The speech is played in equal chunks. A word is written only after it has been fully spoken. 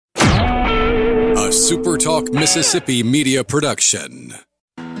SuperTalk Mississippi Media Production.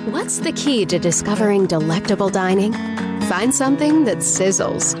 What's the key to discovering delectable dining? Find something that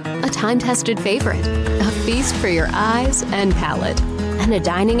sizzles. A time-tested favorite. A feast for your eyes and palate. And a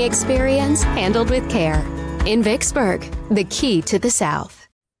dining experience handled with care. In Vicksburg, the key to the South.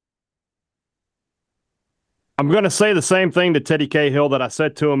 I'm going to say the same thing to Teddy Cahill that I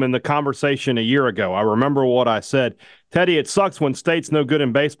said to him in the conversation a year ago. I remember what I said. Teddy, it sucks when state's no good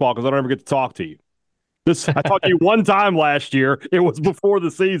in baseball because I don't ever get to talk to you. I talked to you one time last year. It was before the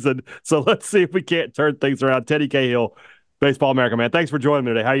season. So let's see if we can't turn things around. Teddy Cahill, Baseball America, man. Thanks for joining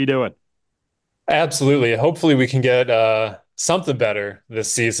me today. How you doing? Absolutely. Hopefully we can get something better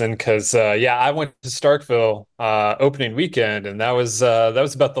this season because, I went to Starkville opening weekend, and that was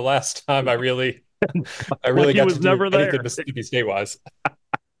about the last time I really got to do anything Mississippi State-wise.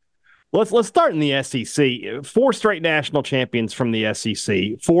 Let's start in the SEC. 4 straight national champions from the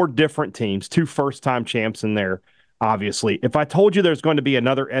SEC, 4 different teams, 2 first-time champs in there, obviously. If I told you there's going to be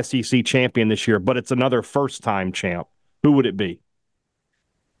another SEC champion this year, but it's another first-time champ, who would it be?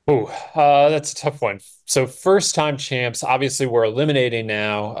 Oh, that's a tough one. So first-time champs, obviously we're eliminating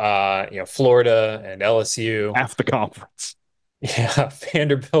now, Florida and LSU. Half the conference. Yeah,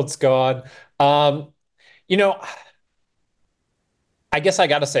 Vanderbilt's gone. I guess I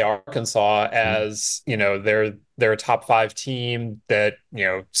got to say Arkansas as, they're a top 5 team that,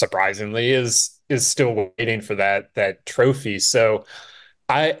 surprisingly is still waiting for that trophy. So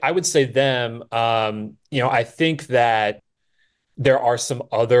I would say them. I think that there are some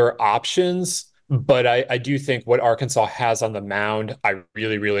other options, but I do think what Arkansas has on the mound, I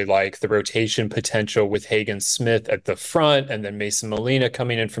really, really like the rotation potential with Hagen Smith at the front and then Mason Molina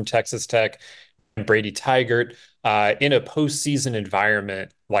coming in from Texas Tech and Brady Tigert. In a postseason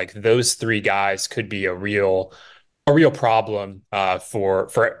environment, like those 3 guys could be a real problem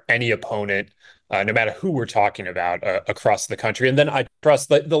for any opponent, no matter who we're talking about across the country. And then I trust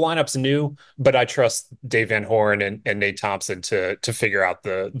the lineup's new, but I trust Dave Van Horn and Nate Thompson to figure out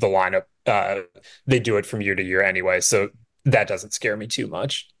the lineup. They do it from year to year anyway, so that doesn't scare me too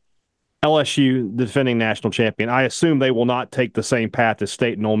much. LSU, defending national champion. I assume they will not take the same path as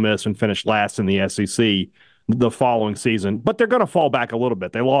State and Ole Miss and finish last in the SEC the following season, but they're going to fall back a little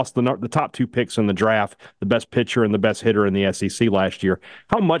bit. They lost the top 2 picks in the draft, the best pitcher and the best hitter in the SEC last year.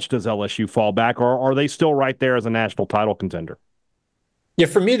 How much does LSU fall back, or are they still right there as a national title contender? Yeah,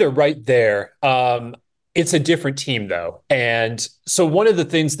 for me, they're right there. It's a different team, though. And so one of the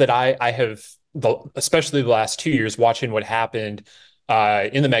things that I have, especially the last 2 years, watching what happened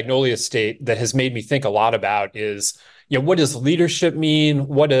in the Magnolia State that has made me think a lot about is, what does leadership mean?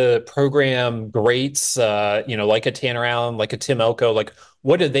 What do program greats, like a Tanner Allen, like a Tim Elko, like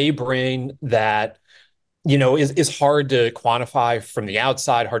what do they bring that, is hard to quantify from the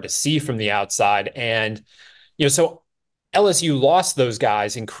outside, hard to see from the outside. And, so LSU lost those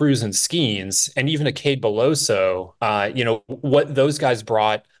guys in Cruz and Skeens and even a Cade Beloso, what those guys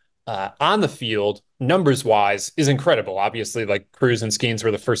brought on the field, numbers wise, is incredible. Obviously, like Cruz and Skeens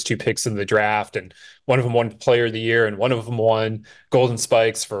were the first 2 picks in the draft, and one of them won Player of the Year, and one of them won Golden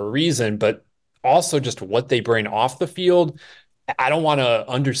Spikes for a reason. But also just what they bring off the field, I don't want to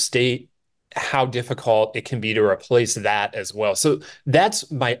understate how difficult it can be to replace that as well. So that's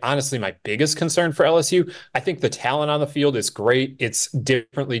honestly my biggest concern for LSU. I think the talent on the field is great. It's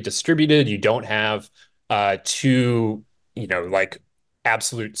differently distributed. You don't have 2,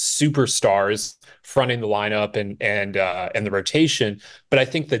 absolute superstars fronting the lineup and the rotation. But I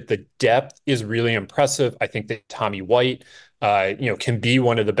think that the depth is really impressive. I think that Tommy White, can be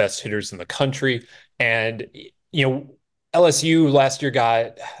one of the best hitters in the country. And, LSU last year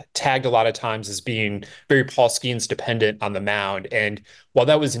got tagged a lot of times as being very Paul Skeens dependent on the mound. And while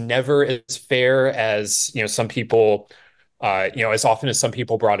that was never as fair as, some people, as often as some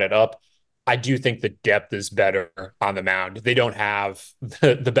people brought it up, I do think the depth is better on the mound. They don't have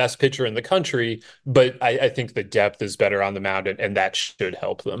the best pitcher in the country, but I think the depth is better on the mound, and that should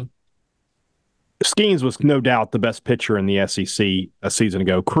help them. Skeens was no doubt the best pitcher in the SEC a season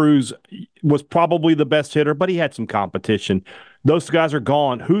ago. Cruz was probably the best hitter, but he had some competition. Those guys are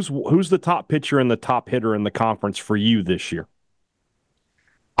gone. Who's the top pitcher and the top hitter in the conference for you this year?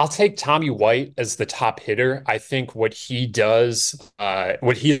 I'll take Tommy White as the top hitter. I think what he does,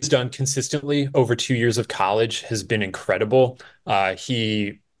 what he has done consistently over 2 years of college has been incredible.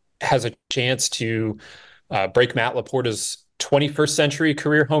 He has a chance to break Matt Laporta's 21st century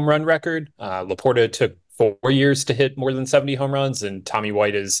career home run record. Laporta took 4 years to hit more than 70 home runs, and Tommy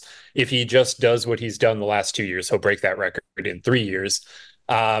White is, if he just does what he's done the last 2 years, he'll break that record in 3 years.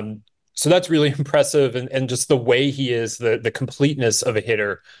 So that's really impressive. And just the way he is, the completeness of a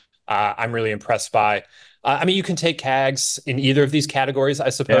hitter, I'm really impressed by. I mean, you can take Cags in either of these categories, I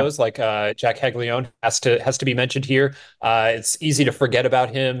suppose. Yeah. Like Jack Heglione has to be mentioned here. It's easy to forget about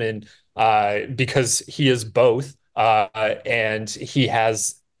him, and because he is both, and he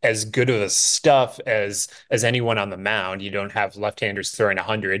has as good of a stuff as anyone on the mound. You don't have left-handers throwing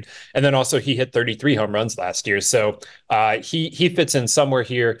 100, and then also he hit 33 home runs last year, so he fits in somewhere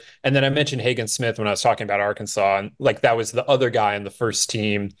here. And then I mentioned Hagen Smith when I was talking about Arkansas, and like that was the other guy on the first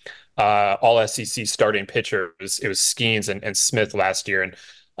team, all SEC starting pitcher. It was Skeens and Smith last year,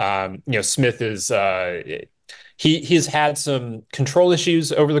 and Smith is he's had some control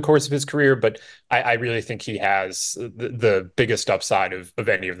issues over the course of his career, but I really think he has the biggest upside of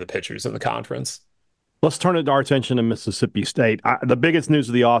any of the pitchers in the conference. Let's turn our attention to Mississippi State. The biggest news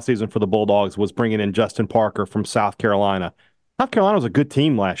of the offseason for the Bulldogs was bringing in Justin Parker from South Carolina. South Carolina was a good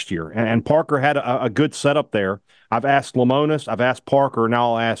team last year, and Parker had a good setup there. I've asked Lamonis, I've asked Parker,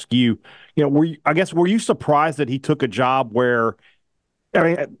 now I'll ask you. Were you surprised that he took a job where, I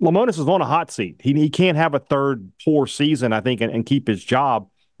mean, Lamonis is on a hot seat. He can't have a third poor season, I think, and keep his job.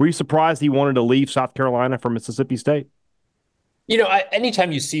 Were you surprised he wanted to leave South Carolina for Mississippi State?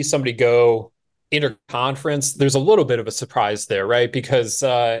 Anytime you see somebody go interconference, there's a little bit of a surprise there, right? Because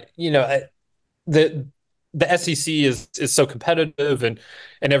the SEC is so competitive and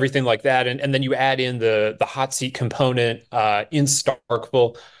everything like that, and then you add in the hot seat component in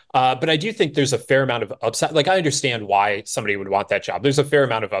Starkville. But I do think there's a fair amount of upside. Like, I understand why somebody would want that job. There's a fair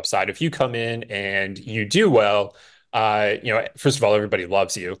amount of upside. If you come in and you do well, first of all, everybody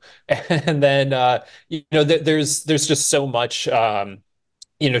loves you. And then, there's just so much,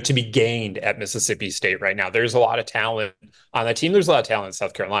 to be gained at Mississippi State right now. There's a lot of talent on that team. There's a lot of talent in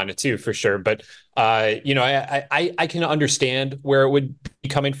South Carolina too, for sure. But, I can understand where it would be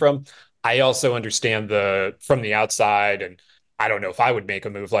coming from. I also understand from the outside, and I don't know if I would make a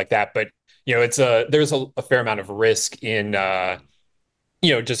move like that, but there's a fair amount of risk in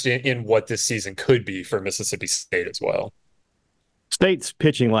just in what this season could be for Mississippi State as well. State's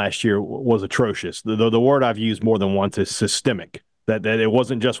pitching last year was atrocious. The word I've used more than once is systemic. That it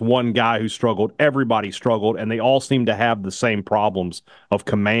wasn't just one guy who struggled. Everybody struggled, and they all seemed to have the same problems of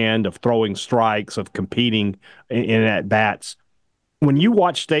command, of throwing strikes, of competing in at-bats. When you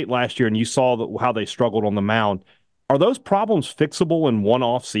watched State last year and you saw how they struggled on the mound, are those problems fixable in one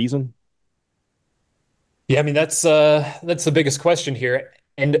off season? Yeah, I mean, that's the biggest question here.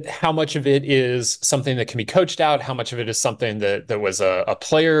 And how much of it is something that can be coached out? How much of it is something that was a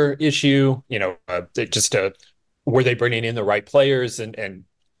player issue? Were they bringing in the right players, and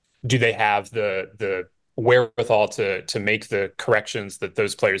do they have the wherewithal to make the corrections that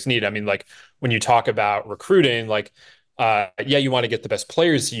those players need? I mean, like, when you talk about recruiting, like, you want to get the best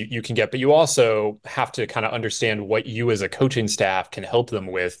players you can get, but you also have to kind of understand what you as a coaching staff can help them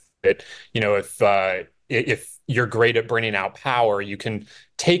with. That, if you're great at bringing out power, you can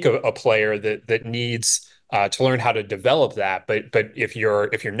take a player that needs to learn how to develop that. But if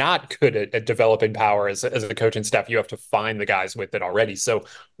you're not good at developing power as a coaching staff, you have to find the guys with it already. So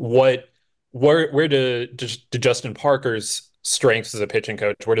where do Justin Parker's strengths as a pitching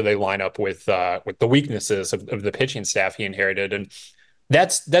coach, where do they line up with the weaknesses of the pitching staff he inherited? And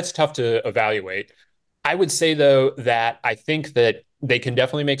that's tough to evaluate. I would say, though, that I think that they can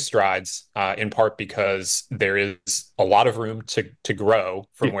definitely make strides, in part because there is a lot of room to grow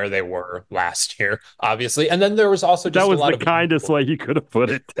from where they were last year, obviously. And then there was also just the kindest way you could have put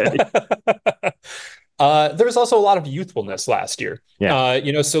it, Teddy. There was also a lot of youthfulness last year.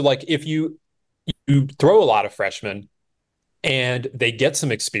 Yeah. So like, if you throw a lot of freshmen and they get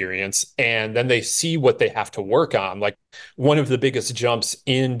some experience and then they see what they have to work on, like, one of the biggest jumps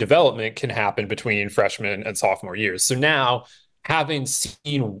in development can happen between freshman and sophomore years. So now, having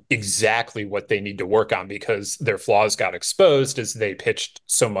seen exactly what they need to work on because their flaws got exposed as they pitched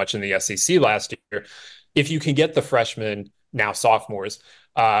so much in the SEC last year, if you can get the freshmen, now sophomores,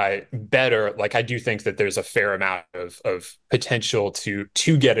 better, like, I do think that there's a fair amount of potential to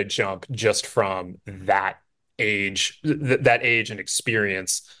get a jump just from that age and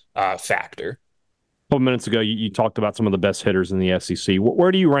experience factor. A couple minutes ago, you talked about some of the best hitters in the SEC.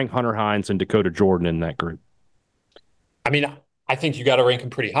 Where do you rank Hunter Hines and Dakota Jordan in that group? I mean, I think you got to rank him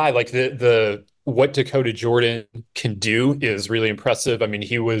pretty high. Like, the what Dakota Jordan can do is really impressive. I mean,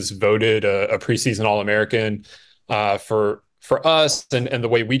 he was voted a preseason All-American for us, and the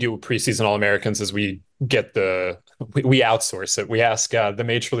way we do preseason All-Americans is we outsource it. We ask the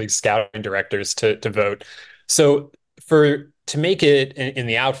Major League scouting directors to vote. So to make it in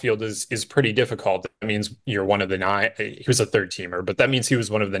the outfield is pretty difficult. That means you're one of the 9. He was a third teamer, but that means he was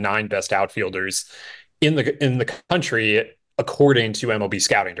one of the 9 best outfielders in the country, according to MLB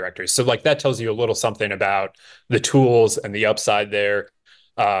scouting directors. So like that tells you a little something about the tools and the upside there.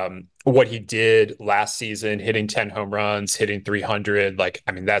 What he did last season, hitting 10 home runs, hitting 300, like,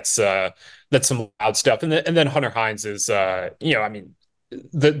 I mean, that's some loud stuff. And then Hunter Hines is, I mean,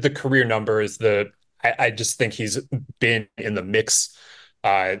 the career numbers, I just think he's been in the mix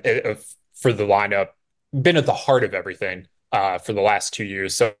for the lineup, been at the heart of everything for the last 2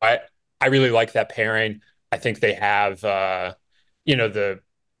 years. So I really like that pairing. I think they have,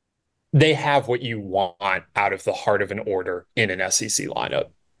 they have what you want out of the heart of an order in an SEC lineup.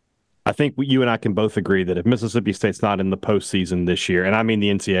 I think you and I can both agree that if Mississippi State's not in the postseason this year, and I mean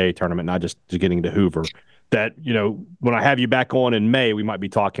the NCAA tournament, not just getting to Hoover, that, when I have you back on in May, we might be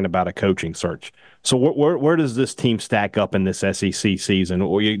talking about a coaching search. So where does this team stack up in this SEC season?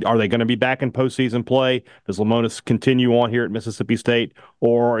 Are they going to be back in postseason play? Does Lamonis continue on here at Mississippi State,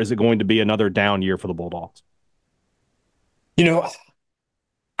 or is it going to be another down year for the Bulldogs?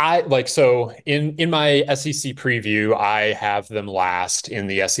 So in my SEC preview, I have them last in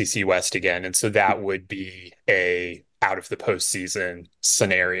the SEC West again. And so that would be a out of the postseason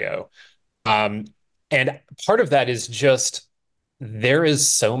scenario. And part of that is just there is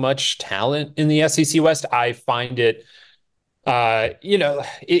so much talent in the SEC West. I find it,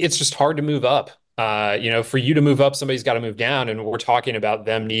 it's just hard to move up. For you to move up, somebody's got to move down. And we're talking about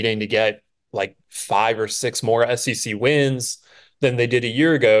them needing to get like 5 or 6 more SEC wins than they did a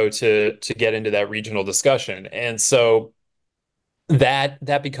year ago to get into that regional discussion. And so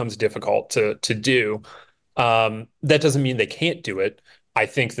that becomes difficult to do. That doesn't mean they can't do it. I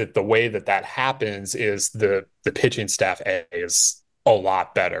think that the way that happens is the pitching staff is a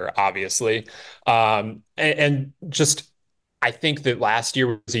lot better, obviously. And just, I think that last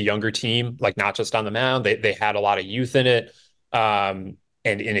year was a younger team, like not just on the mound. They had a lot of youth in it and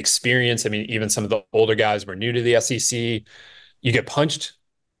inexperience. I mean, even some of the older guys were new to the SEC. You get punched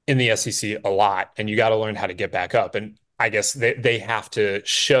in the SEC a lot, and you got to learn how to get back up. And I guess they have to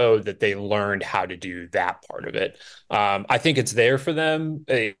show that they learned how to do that part of it. I think it's there for them.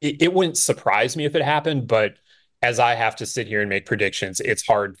 It wouldn't surprise me if it happened, but as I have to sit here and make predictions, it's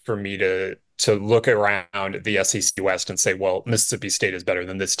hard for me to look around the SEC West and say, well, Mississippi State is better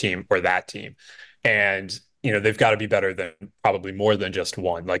than this team or that team. And, they've got to be better than probably more than just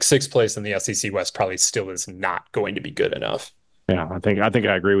one. Like 6th place in the SEC West probably still is not going to be good enough. Yeah, I think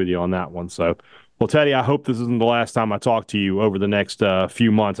I agree with you on that one. So, well, Teddy, I hope this isn't the last time I talk to you over the next few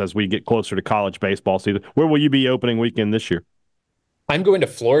months as we get closer to college baseball season. Where will you be opening weekend this year? I'm going to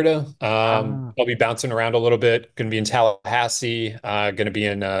Florida. I'll be bouncing around a little bit. Going to be in Tallahassee. Going to be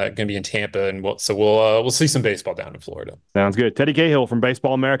in Tampa, and we'll see some baseball down in Florida. Sounds good. Teddy Cahill from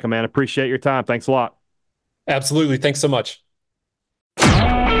Baseball America, man. Appreciate your time. Thanks a lot. Absolutely. Thanks so much.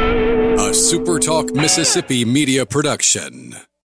 A SuperTalk Mississippi Media production.